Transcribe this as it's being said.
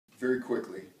very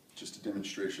quickly, just a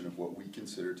demonstration of what we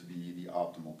consider to be the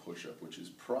optimal push-up, which is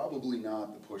probably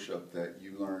not the push-up that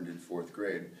you learned in 4th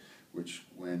grade, which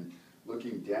when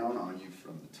looking down on you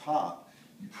from the top,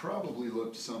 you probably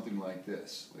looked something like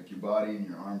this, like your body and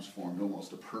your arms formed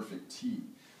almost a perfect T,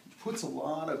 which puts a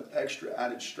lot of extra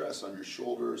added stress on your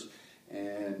shoulders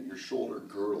and your shoulder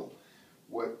girdle.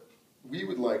 What we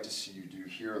would like to see you do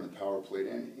here on the power plate,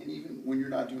 and even when you're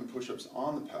not doing push-ups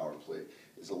on the power plate,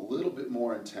 is a little bit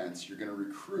more intense. You're going to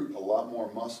recruit a lot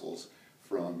more muscles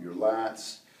from your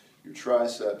lats, your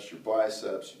triceps, your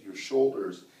biceps, your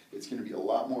shoulders. It's going to be a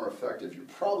lot more effective. You're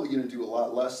probably going to do a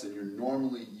lot less than you're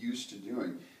normally used to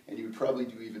doing, and you would probably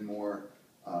do even more,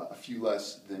 a few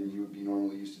less than you would be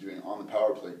normally used to doing on the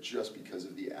power plate just because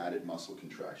of the added muscle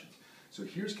contractions. So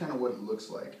here's kind of what it looks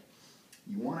like.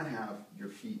 You want to have your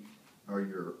feet or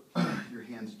your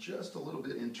hands just a little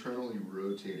bit internally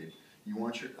rotated. You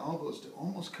want your elbows to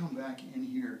almost come back in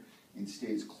here and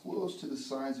stay as close to the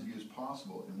sides of you as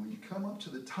possible. And when you come up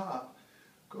to the top,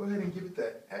 go ahead and give it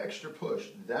that extra push.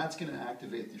 That's going to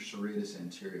activate the serratus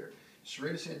anterior.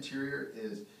 Serratus anterior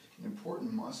is an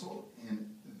important muscle in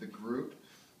the group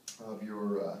of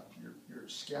your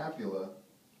scapula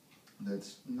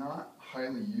that's not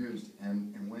highly used,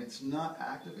 and when it's not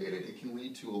activated, it can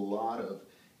lead to a lot of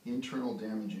internal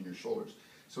damage in your shoulders.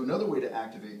 So another way to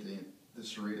activate the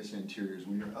serratus anterior is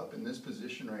when you're up in this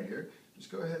position right here,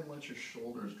 just go ahead and let your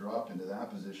shoulders drop into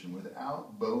that position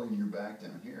without bowing your back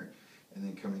down here and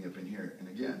then coming up in here. And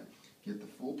again, get the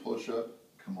full push-up,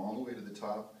 come all the way to the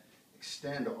top,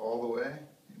 extend all the way,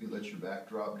 maybe let your back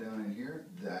drop down in here.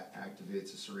 That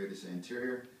activates the serratus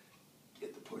anterior.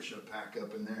 Get the push-up back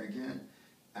up in there again,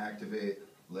 activate,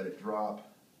 let it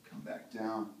drop, come back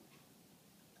down,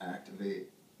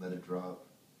 activate, let it drop,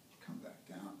 come back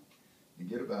down. And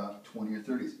get about 20 or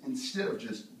 30s. Instead of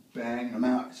just banging them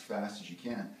out as fast as you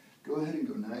can, go ahead and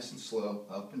go nice and slow,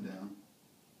 up and down,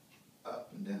 up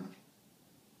and down.